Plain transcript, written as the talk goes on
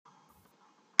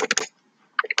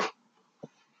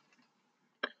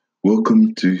Welcome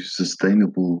to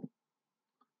Sustainable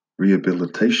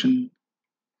Rehabilitation.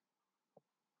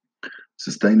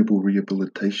 Sustainable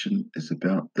rehabilitation is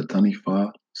about the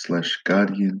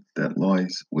taniwha/guardian that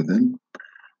lies within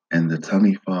and the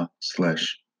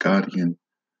taniwha/guardian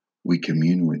we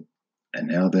commune with, and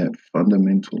how that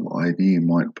fundamental idea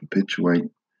might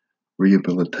perpetuate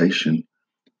rehabilitation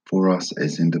for us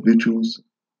as individuals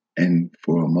and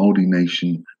for a Māori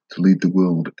nation to lead the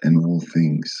world in all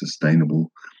things sustainable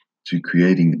to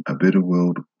creating a better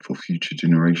world for future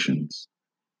generations.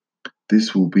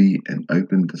 This will be an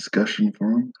open discussion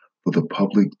forum for the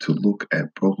public to look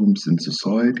at problems in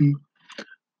society,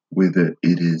 whether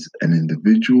it is an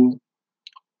individual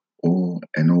or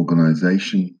an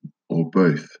organization or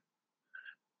both,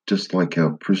 just like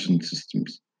our prison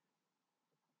systems.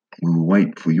 We will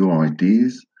wait for your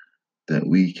ideas that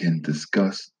we can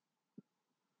discuss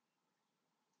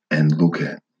and look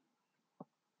at.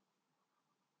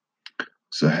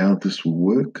 So how this will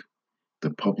work, the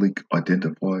public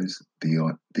identifies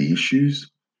the issues,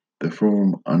 the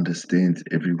forum understands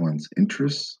everyone's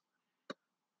interests,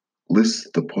 lists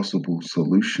the possible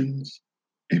solutions,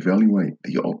 evaluate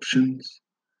the options,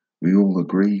 we all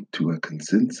agree to a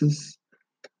consensus,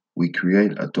 we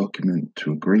create a document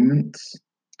to agreements,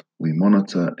 we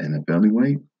monitor and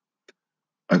evaluate,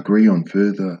 agree on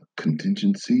further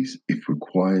contingencies if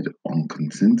required on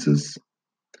consensus.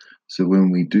 So when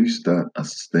we do start a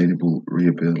sustainable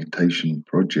rehabilitation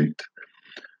project,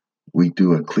 we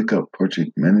do a ClickUp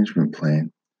project management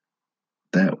plan.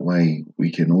 That way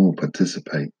we can all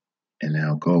participate in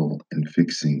our goal in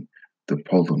fixing the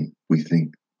problem we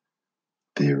think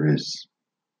there is.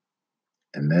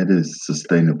 And that is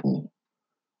sustainable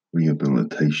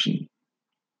rehabilitation.